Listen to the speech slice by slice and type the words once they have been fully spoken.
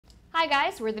Hi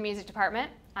guys, we're the music department.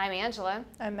 I'm Angela.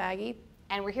 I'm Maggie.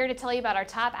 And we're here to tell you about our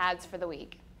top ads for the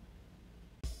week.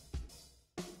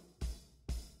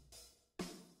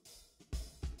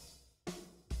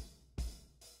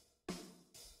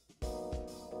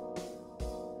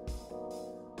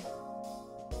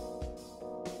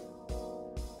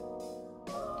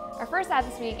 Our first ad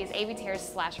this week is AV-Tear's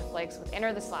Slasher Flicks with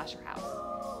Enter the Slasher House.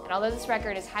 And although this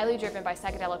record is highly driven by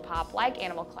psychedelic pop like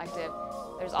Animal Collective,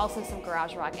 there's also some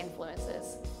garage rock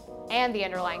influences. And the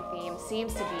underlying theme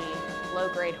seems to be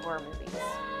low-grade horror movies.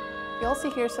 You also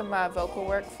hear some vocal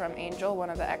work from Angel, one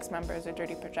of the ex-members of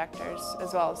Dirty Projectors,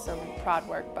 as well as some prod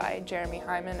work by Jeremy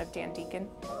Hyman of Dan Deacon.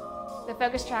 The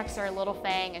focus tracks are Little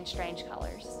Fang and Strange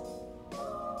Colors.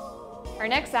 Our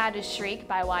next ad is Shriek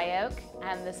by Wye Oak,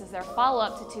 and this is their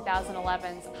follow-up to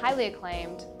 2011's highly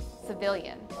acclaimed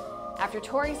Civilian. After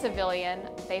touring Civilian,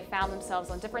 they found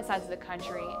themselves on different sides of the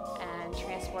country and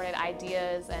transported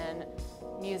ideas and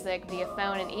music via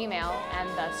phone and email, and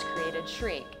thus created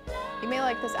Shriek. You may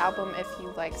like this album if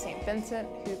you like St. Vincent,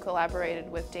 who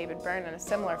collaborated with David Byrne in a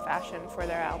similar fashion for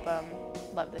their album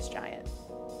Love This Giant.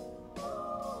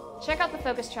 Check out the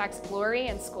focus tracks Glory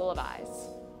and School of Eyes.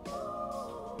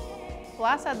 The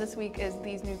last ad this week is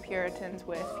These New Puritans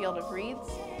with Field of Reeds.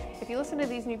 If you listen to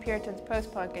These New Puritans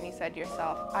post-punk and you said to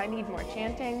yourself, I need more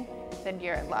chanting, then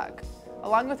you're in luck.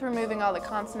 Along with removing all the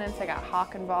consonants, they got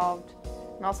Hawk involved,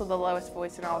 and also the lowest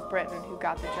voice in all of Britain who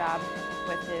got the job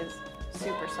with his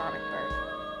supersonic bird.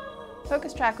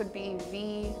 Focus track would be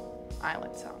V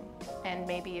Island Song. And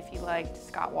maybe if you liked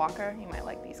Scott Walker, you might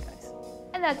like these guys.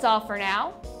 And that's all for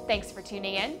now. Thanks for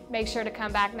tuning in. Make sure to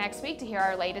come back next week to hear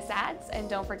our latest ads, and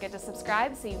don't forget to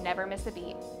subscribe so you never miss a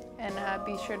beat. And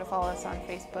be sure to follow us on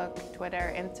Facebook,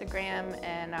 Twitter, Instagram,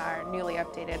 and our newly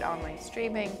updated online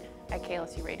streaming at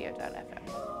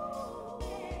klsuradio.fm.